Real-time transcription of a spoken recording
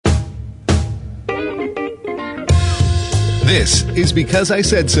This is Because I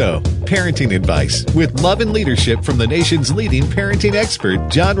Said So, parenting advice with love and leadership from the nation's leading parenting expert,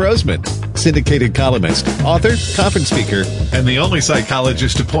 John Rosemond, syndicated columnist, author, conference speaker, and the only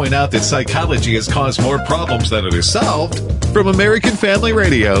psychologist to point out that psychology has caused more problems than it has solved. From American Family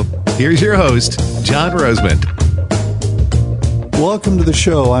Radio, here's your host, John Rosemond. Welcome to the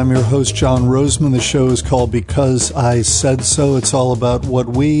show. I'm your host, John Rosemond. The show is called Because I Said So. It's all about what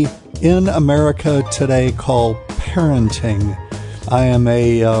we in America today call parenting. I am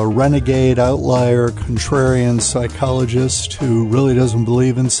a renegade, outlier, contrarian psychologist who really doesn't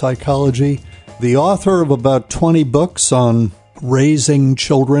believe in psychology. The author of about 20 books on raising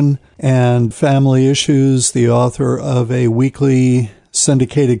children and family issues. The author of a weekly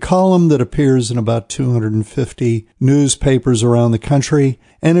syndicated column that appears in about 250 newspapers around the country.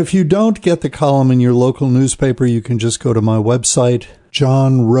 And if you don't get the column in your local newspaper, you can just go to my website,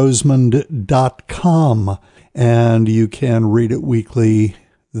 johnrosemond.com, and you can read it weekly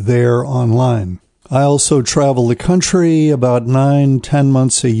there online. I also travel the country about 9-10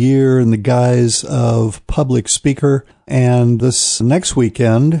 months a year in the guise of public speaker. And this next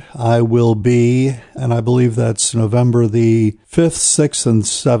weekend, I will be, and I believe that's November the 5th, 6th, and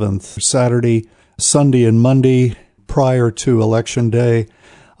 7th, Saturday, Sunday, and Monday prior to Election Day.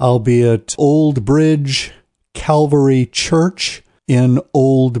 I'll be at Old Bridge Calvary Church in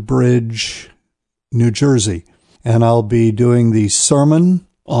Old Bridge, New Jersey. And I'll be doing the sermon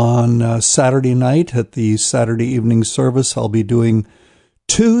on Saturday night at the Saturday evening service. I'll be doing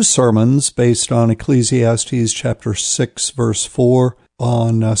two sermons based on Ecclesiastes chapter 6, verse 4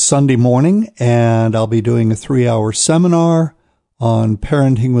 on Sunday morning, and I'll be doing a 3-hour seminar on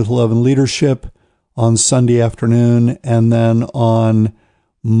parenting with love and leadership on Sunday afternoon, and then on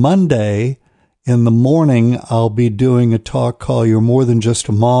Monday in the morning, I'll be doing a talk called You're More Than Just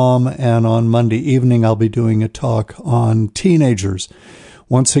a Mom, and on Monday evening, I'll be doing a talk on teenagers.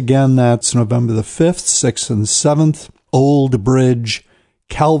 Once again, that's November the 5th, 6th, and 7th, Old Bridge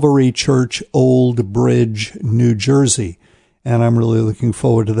Calvary Church, Old Bridge, New Jersey. And I'm really looking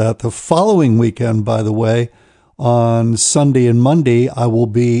forward to that. The following weekend, by the way, on Sunday and Monday, I will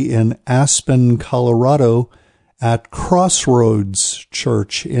be in Aspen, Colorado at Crossroads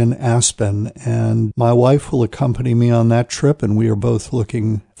Church in Aspen. And my wife will accompany me on that trip, and we are both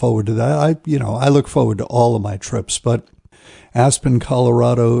looking forward to that. I look forward to all of my trips, but Aspen,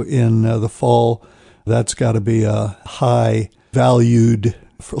 Colorado in the fall, that's got to be a high-valued,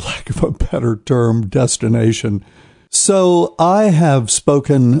 for lack of a better term, destination. So I have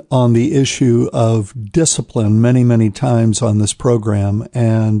spoken on the issue of discipline many, many times on this program,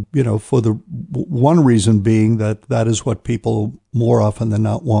 and, for the one reason being that is what people more often than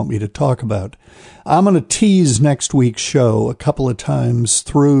not want me to talk about. I'm going to tease next week's show a couple of times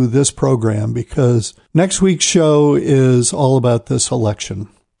through this program because next week's show is all about this election.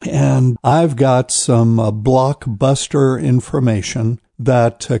 And I've got some blockbuster information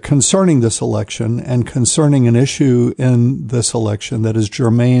that concerning this election and concerning an issue in this election that is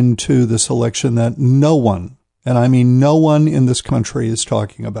germane to this election that no one, and I mean no one in this country is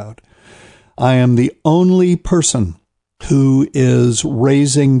talking about. I am the only person who is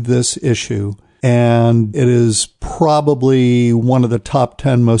raising this issue, and it is probably one of the top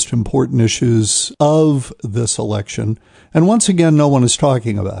 10 most important issues of this election. And once again, no one is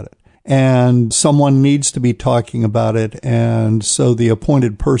talking about it. And someone needs to be talking about it, and so the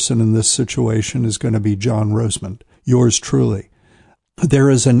appointed person in this situation is going to be John Rosemond, yours truly. There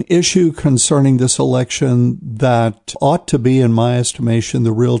is an issue concerning this election that ought to be, in my estimation,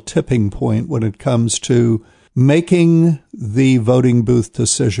 the real tipping point when it comes to making the voting booth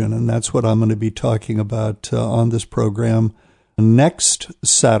decision, and that's what I'm going to be talking about on this program. Next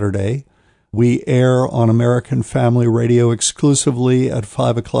Saturday, we air on American Family Radio exclusively at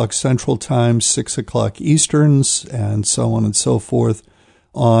 5 o'clock Central Time, 6 o'clock Easterns, and so on and so forth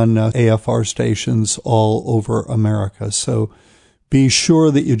on AFR stations all over America. So be sure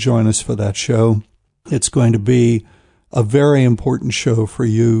that you join us for that show. It's going to be a very important show for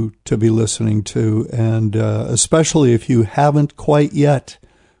you to be listening to, and especially if you haven't quite yet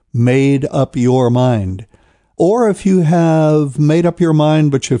made up your mind. Or if you have made up your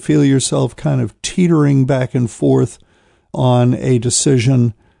mind, but you feel yourself kind of teetering back and forth on a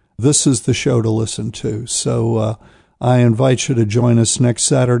decision, this is the show to listen to. So I invite you to join us next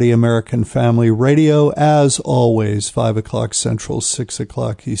Saturday, American Family Radio, as always, 5 o'clock Central, 6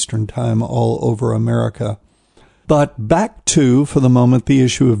 o'clock Eastern Time, all over America. But back to, for the moment, the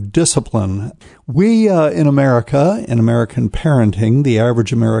issue of discipline. We in America, in American parenting, the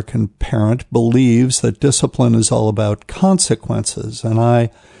average American parent believes that discipline is all about consequences. And I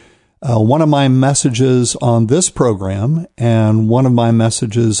One of my messages on this program and one of my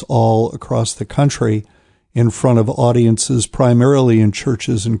messages all across the country in front of audiences, primarily in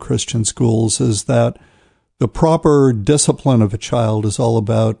churches and Christian schools, is that the proper discipline of a child is all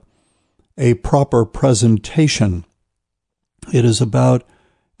about a proper presentation. It is about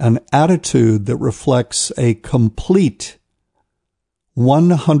an attitude that reflects a complete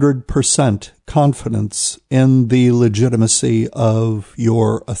 100% confidence in the legitimacy of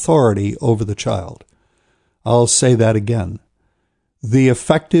your authority over the child. I'll say that again. The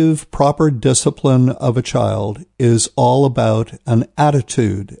effective, proper discipline of a child is all about an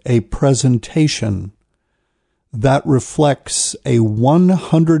attitude, a presentation that reflects a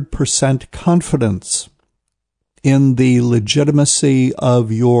 100% confidence in the legitimacy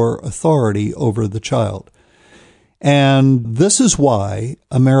of your authority over the child. And this is why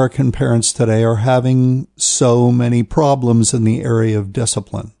American parents today are having so many problems in the area of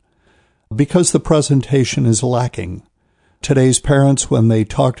discipline, because the presentation is lacking. Today's parents, when they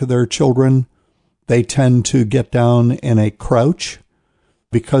talk to their children, they tend to get down in a crouch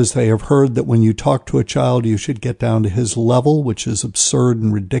because they have heard that when you talk to a child, you should get down to his level, which is absurd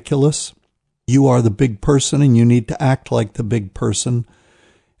and ridiculous. You are the big person and you need to act like the big person.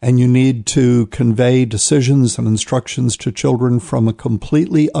 And you need to convey decisions and instructions to children from a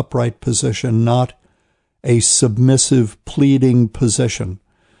completely upright position, not a submissive, pleading position.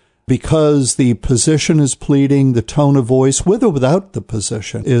 Because the position is pleading, the tone of voice, with or without the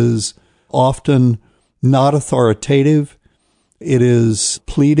position, is often not authoritative. It is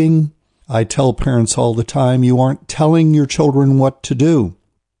pleading. I tell parents all the time, you aren't telling your children what to do.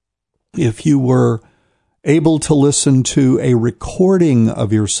 If you were able to listen to a recording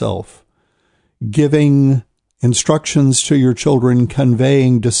of yourself, giving instructions to your children,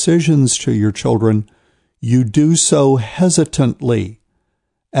 conveying decisions to your children, you do so hesitantly,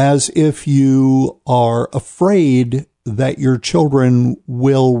 as if you are afraid that your children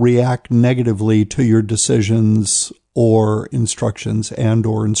will react negatively to your decisions or instructions.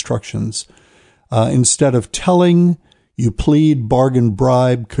 Instead of telling, you plead, bargain,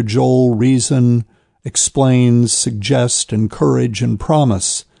 bribe, cajole, reason, explain, suggest, encourage, and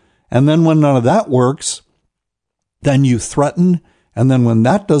promise. And then when none of that works, then you threaten. And then when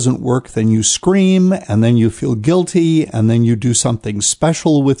that doesn't work, then you scream, and then you feel guilty, and then you do something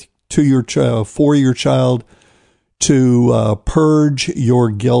special for your child to purge your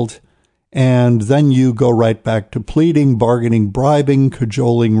guilt. And then you go right back to pleading, bargaining, bribing,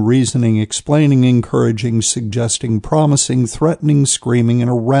 cajoling, reasoning, explaining, encouraging, suggesting, promising, threatening, screaming, and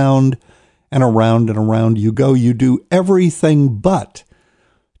around and around and around you go. You do everything but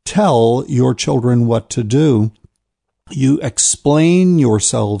tell your children what to do. You explain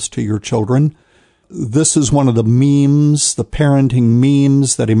yourselves to your children. This is one of the memes, the parenting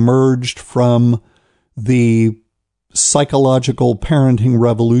memes that emerged from the psychological parenting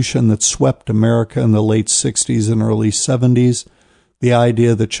revolution that swept America in the late 60s and early 70s. The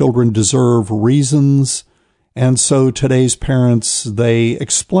idea that children deserve reasons. And so today's parents, they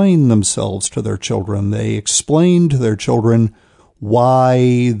explain themselves to their children. They explain to their children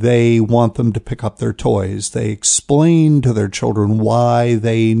why they want them to pick up their toys. They explain to their children why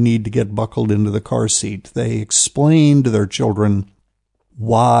they need to get buckled into the car seat. They explain to their children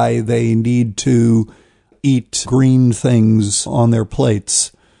why they need to eat green things on their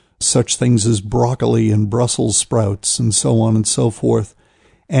plates, such things as broccoli and Brussels sprouts and so on and so forth.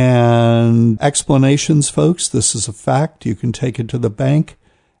 And explanations, folks, this is a fact. You can take it to the bank.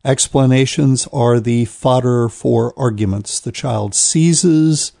 Explanations are the fodder for arguments. The child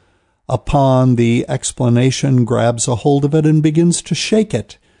seizes upon the explanation, grabs a hold of it, and begins to shake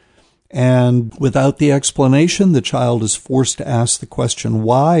it. And without the explanation, the child is forced to ask the question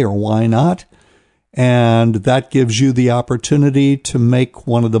why or why not. And that gives you the opportunity to make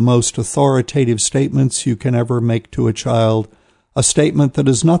one of the most authoritative statements you can ever make to a child, a statement that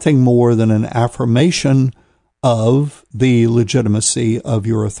is nothing more than an affirmation of the legitimacy of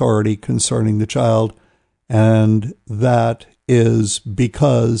your authority concerning the child, and that is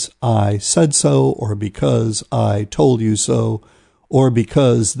because I said so, or because I told you so, or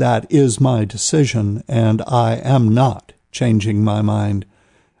because that is my decision and I am not changing my mind,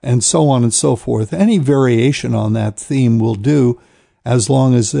 and so on and so forth. Any variation on that theme will do, as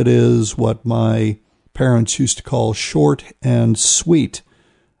long as it is what my parents used to call short and sweet.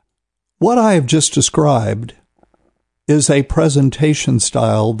 What I have just described is a presentation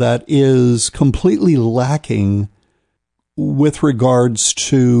style that is completely lacking with regards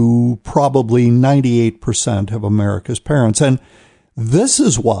to probably 98% of America's parents. And this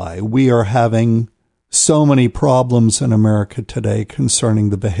is why we are having so many problems in America today concerning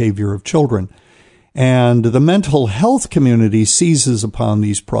the behavior of children. And the mental health community seizes upon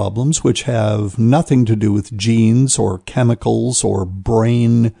these problems, which have nothing to do with genes or chemicals or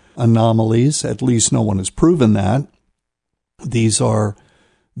brain anomalies. At least no one has proven that. These are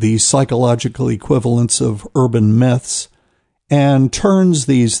the psychological equivalents of urban myths, and turns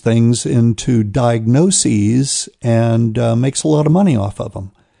these things into diagnoses and makes a lot of money off of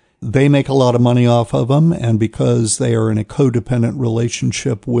them. They make a lot of money off of them, and because they are in a codependent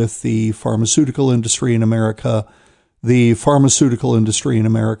relationship with the pharmaceutical industry in America, the pharmaceutical industry in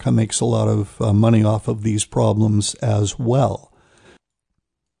America makes a lot of money off of these problems as well.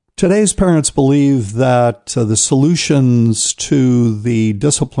 Today's parents believe that the solutions to the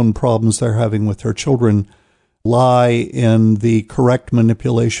discipline problems they're having with their children lie in the correct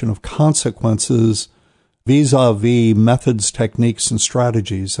manipulation of consequences vis-a-vis methods, techniques, and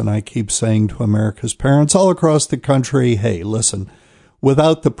strategies. And I keep saying to America's parents all across the country, hey, listen,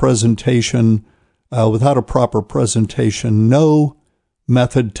 without the presentation, without a proper presentation, no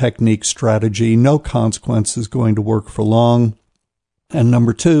method, technique, strategy, no consequence is going to work for long. And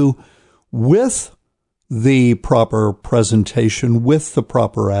number two, with the proper presentation, with the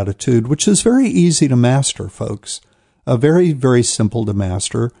proper attitude, which is very easy to master, folks, very, very simple to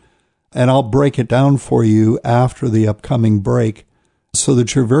master. And I'll break it down for you after the upcoming break so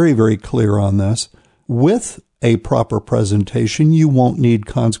that you're very, very clear on this. With a proper presentation, you won't need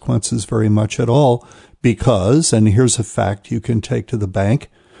consequences very much at all because, and here's a fact you can take to the bank,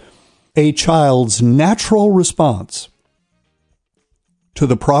 a child's natural response to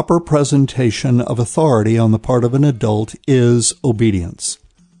the proper presentation of authority on the part of an adult is obedience.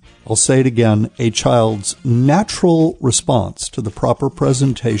 I'll say it again, a child's natural response to the proper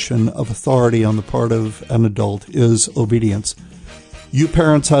presentation of authority on the part of an adult is obedience. You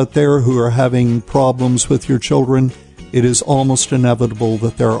parents out there who are having problems with your children, it is almost inevitable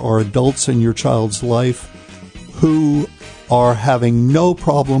that there are adults in your child's life who are having no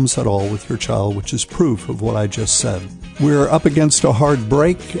problems at all with your child, which is proof of what I just said. We're up against a hard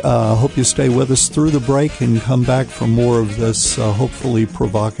break. Hope you stay with us through the break and come back for more of this hopefully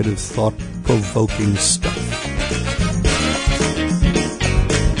provocative, thought-provoking stuff.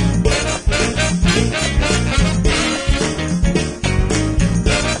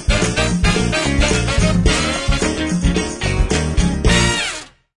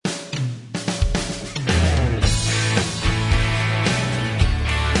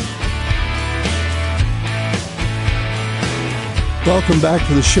 Welcome back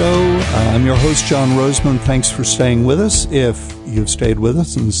to the show. I'm your host, John Roseman. Thanks for staying with us. If you've stayed with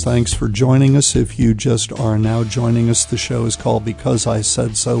us, and thanks for joining us. If you just are now joining us, the show is called Because I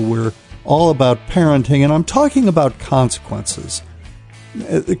Said So. We're all about parenting, and I'm talking about consequences.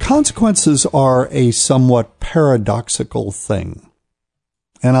 The consequences are a somewhat paradoxical thing,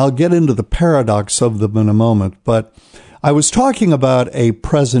 and I'll get into the paradox of them in a moment, but I was talking about a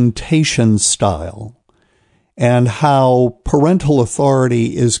presentation style and how parental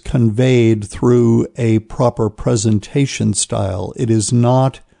authority is conveyed through a proper presentation style. It is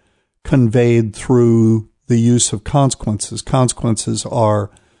not conveyed through the use of consequences. Consequences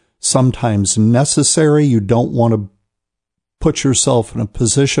are sometimes necessary. You don't want to put yourself in a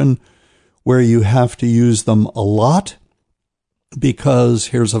position where you have to use them a lot, because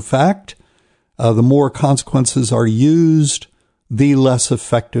here's a fact, the more consequences are used, the less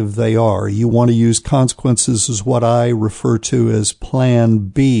effective they are. You want to use consequences as what I refer to as Plan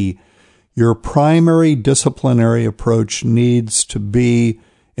B. Your primary disciplinary approach needs to be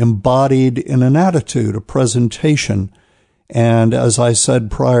embodied in an attitude, a presentation. And as I said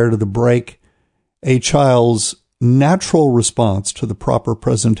prior to the break, a child's natural response to the proper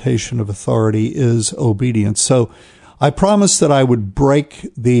presentation of authority is obedience. So I promised that I would break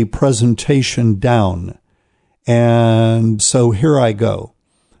the presentation down. And so here I go.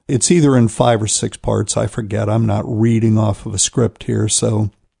 It's either in 5 or 6 parts. I forget. I'm not reading off of a script here, so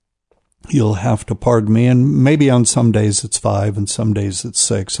you'll have to pardon me. And maybe on some days it's 5 and some days it's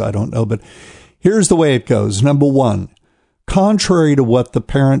 6. I don't know. But here's the way it goes. Number 1, contrary to what the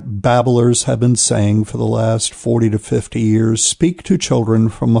parent babblers have been saying for the last 40 to 50 years, speak to children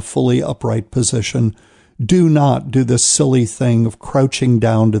from a fully upright position. Do not do this silly thing of crouching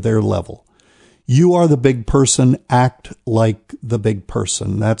down to their level. You are the big person. Act like the big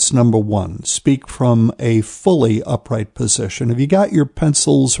person. That's number 1. Speak from a fully upright position. Have you got your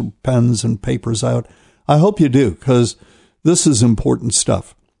pencils, or pens, and papers out? I hope you do, because this is important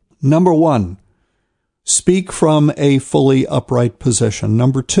stuff. Number 1, speak from a fully upright position.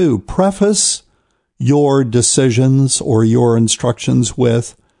 Number 2, preface your decisions or your instructions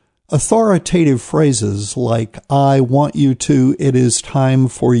with, authoritative phrases like, I want you to, it is time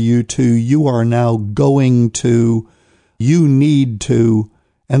for you to, you are now going to, you need to,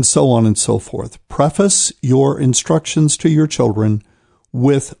 and so on and so forth. Preface your instructions to your children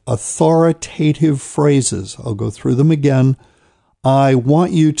with authoritative phrases. I'll go through them again. I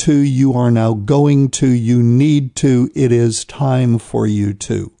want you to, you are now going to, you need to, it is time for you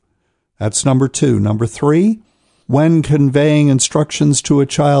to. That's number 2. Number 3, when conveying instructions to a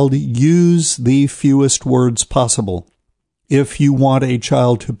child, use the fewest words possible. If you want a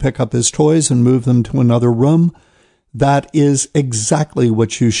child to pick up his toys and move them to another room, that is exactly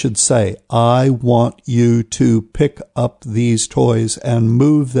what you should say. I want you to pick up these toys and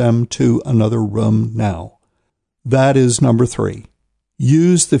move them to another room now. That is number 3.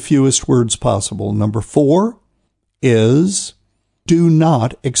 Use the fewest words possible. Number 4 is do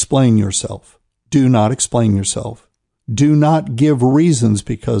not explain yourself. Do not explain yourself. Do not give reasons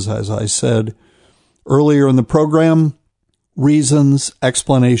because, as I said earlier in the program, reasons,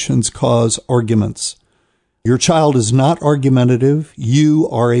 explanations cause arguments. Your child is not argumentative. You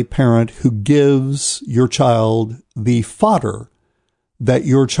are a parent who gives your child the fodder that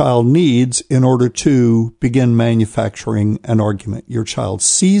your child needs in order to begin manufacturing an argument. Your child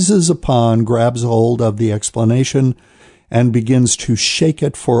seizes upon, grabs hold of the explanation, and begins to shake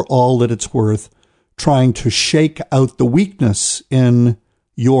it for all that it's worth, trying to shake out the weakness in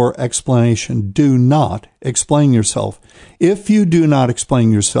your explanation. Do not explain yourself. If you do not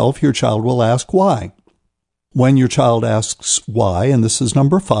explain yourself, your child will ask why. When your child asks why, and this is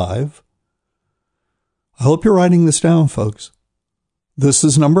number 5, I hope you're writing this down, folks. This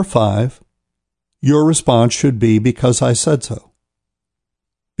is number 5. Your response should be, because I said so.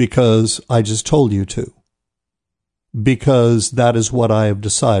 Because I just told you to. Because that is what I have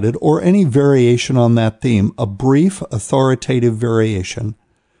decided, or any variation on that theme, a brief, authoritative variation.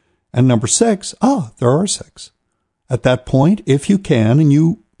 And number 6, there are 6. At that point, if you can, and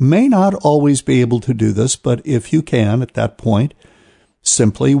you may not always be able to do this, but if you can, at that point,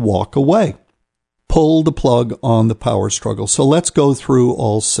 simply walk away. Pull the plug on the power struggle. So let's go through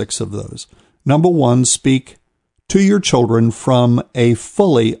all 6 of those. Number 1, speak to your children from a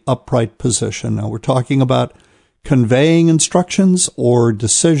fully upright position. Now, we're talking about conveying instructions or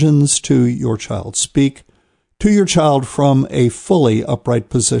decisions to your child. Speak to your child from a fully upright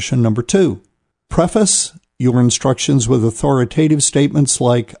position. Number 2, preface your instructions with authoritative statements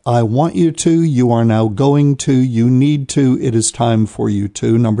like, I want you to, you are now going to, you need to, it is time for you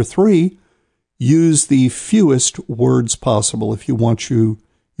to. Number 3, use the fewest words possible. If you want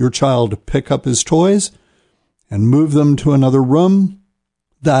your child to pick up his toys and move them to another room,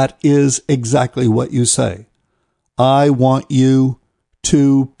 that is exactly what you say. I want you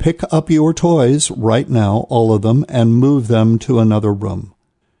to pick up your toys right now, all of them, and move them to another room.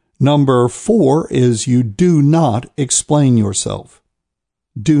 Number 4 is you do not explain yourself.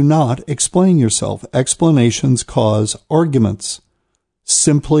 Do not explain yourself. Explanations cause arguments.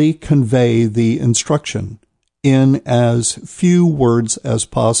 Simply convey the instruction in as few words as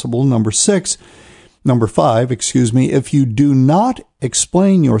possible. Number 5, if you do not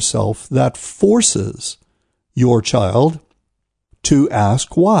explain yourself, that forces your child to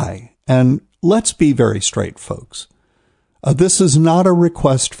ask why. And let's be very straight, folks. This is not a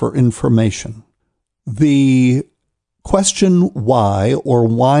request for information. The question why or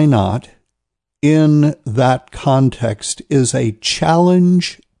why not in that context is a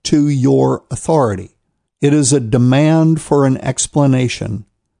challenge to your authority. It is a demand for an explanation,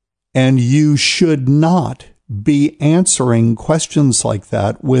 and you should not be answering questions like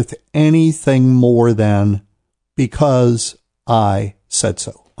that with anything more than, because I said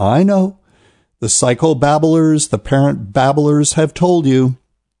so. I know the psychobabblers, the parent babblers have told you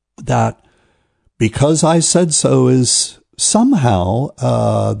that because I said so is somehow,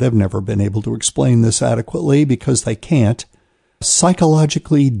 they've never been able to explain this adequately because they can't,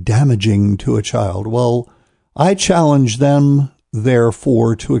 psychologically damaging to a child. Well, I challenge them,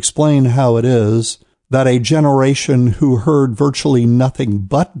 therefore, to explain how it is that a generation who heard virtually nothing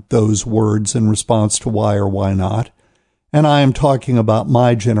but those words in response to why or why not, and I am talking about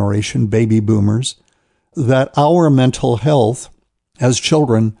my generation, baby boomers, that our mental health as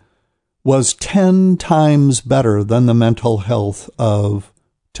children was 10 times better than the mental health of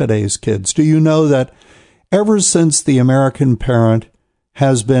today's kids. Do you know that ever since the American parent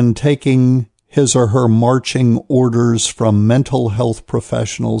has been taking his or her marching orders from mental health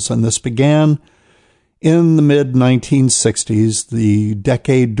professionals, and this began in the mid-1960s, the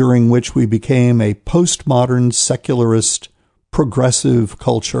decade during which we became a postmodern, secularist, progressive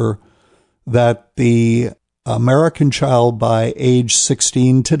culture, that the American child by age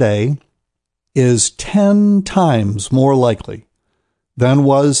 16 today is 10 times more likely than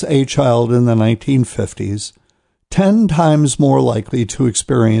was a child in the 1950s, 10 times more likely to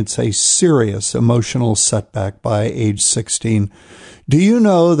experience a serious emotional setback by age 16. Do you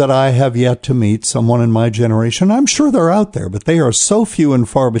know that I have yet to meet someone in my generation? I'm sure they're out there, but they are so few and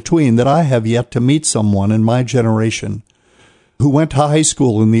far between that I have yet to meet someone in my generation who went to high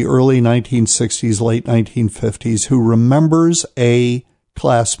school in the early 1960s, late 1950s, who remembers a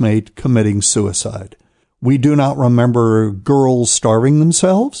classmate committing suicide. We do not remember girls starving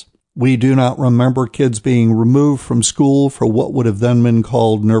themselves. We do not remember kids being removed from school for what would have then been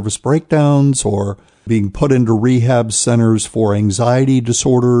called nervous breakdowns, or being put into rehab centers for anxiety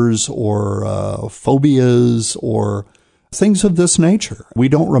disorders or phobias or things of this nature. We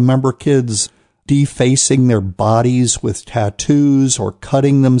don't remember kids defacing their bodies with tattoos or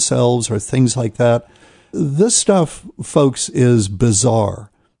cutting themselves or things like that. This stuff, folks, is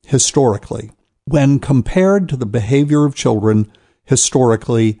bizarre historically. When compared to the behavior of children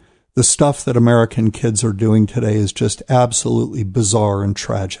historically, the stuff that American kids are doing today is just absolutely bizarre and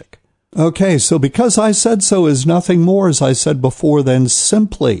tragic. Okay, so because I said so is nothing more, as I said before, than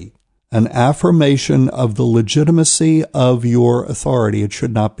simply an affirmation of the legitimacy of your authority. It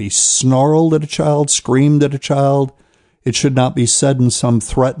should not be snarled at a child, screamed at a child. It should not be said in some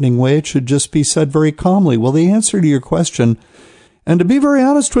threatening way. It should just be said very calmly. Well, the answer to your question, and to be very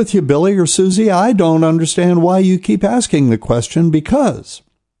honest with you, Billy or Susie, I don't understand why you keep asking the question, because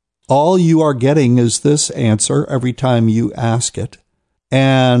all you are getting is this answer every time you ask it.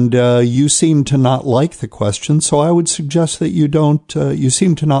 And you seem to not like the question, so I would suggest that you don't, you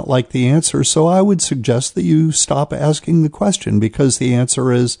seem to not like the answer, so I would suggest that you stop asking the question, because the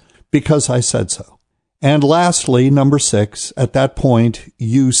answer is, because I said so. And lastly, number 6, at that point,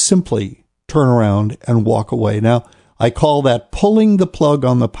 you simply turn around and walk away. Now, I call that pulling the plug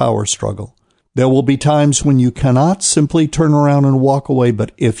on the power struggle. There will be times when you cannot simply turn around and walk away,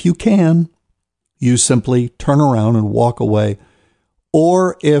 but if you can, you simply turn around and walk away.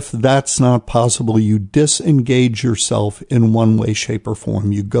 Or if that's not possible, you disengage yourself in one way, shape, or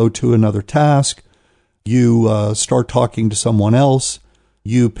form. You go to another task, you start talking to someone else,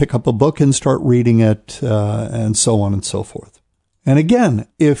 you pick up a book and start reading it, and so on and so forth. And again,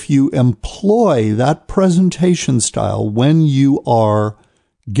 if you employ that presentation style when you are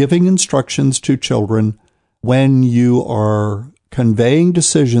giving instructions to children, when you are conveying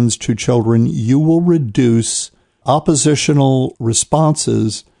decisions to children, you will reduce oppositional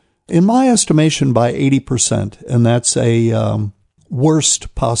responses, in my estimation, by 80%, and that's a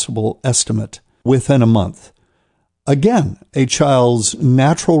worst possible estimate, within a month. Again, a child's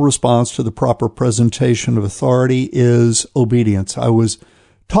natural response to the proper presentation of authority is obedience. I was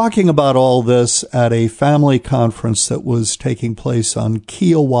talking about all this at a family conference that was taking place on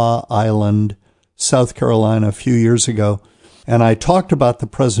Kiowa Island, South Carolina, a few years ago, and I talked about the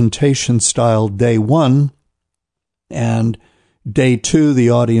presentation style day 1, and day 2, the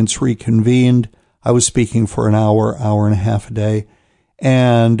audience reconvened. I was speaking for an hour, hour and a half a day,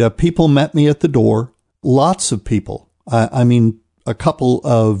 and people met me at the door. Lots of people. I mean, a couple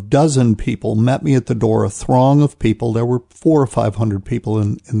of dozen people met me at the door, a throng of people. There were 400 or 500 people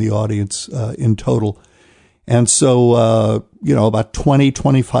in the audience in total. And so, about 20,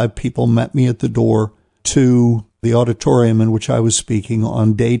 25 people met me at the door to the auditorium in which I was speaking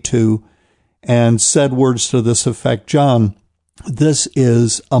on day 2, and said words to this effect: John, this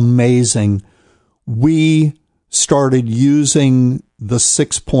is amazing. We started using the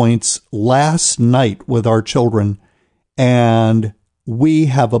 6 points last night with our children, and we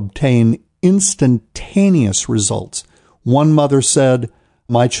have obtained instantaneous results. One mother said,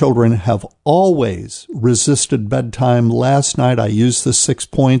 my children have always resisted bedtime. Last night I used the 6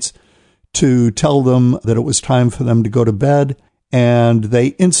 points to tell them that it was time for them to go to bed, and they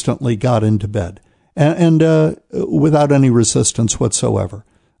instantly got into bed, and without any resistance whatsoever.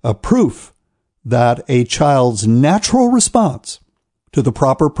 A proof that a child's natural response to the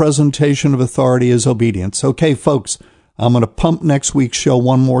proper presentation of authority is obedience. Okay, folks, I'm going to pump next week's show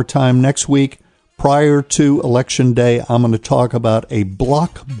one more time. Next week, prior to Election Day, I'm going to talk about a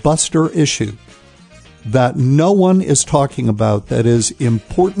blockbuster issue that no one is talking about that is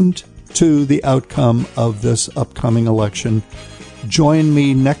important to the outcome of this upcoming election. Join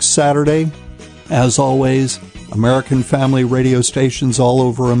me next Saturday. As always, American Family radio stations all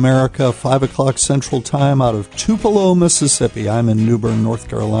over America, 5 o'clock Central Time out of Tupelo, Mississippi. I'm in New Bern, North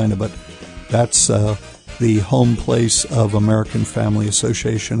Carolina, but that's the home place of American Family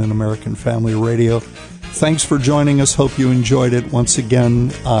Association and American Family Radio. Thanks for joining us. Hope you enjoyed it. Once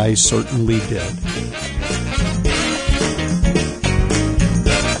again, I certainly did.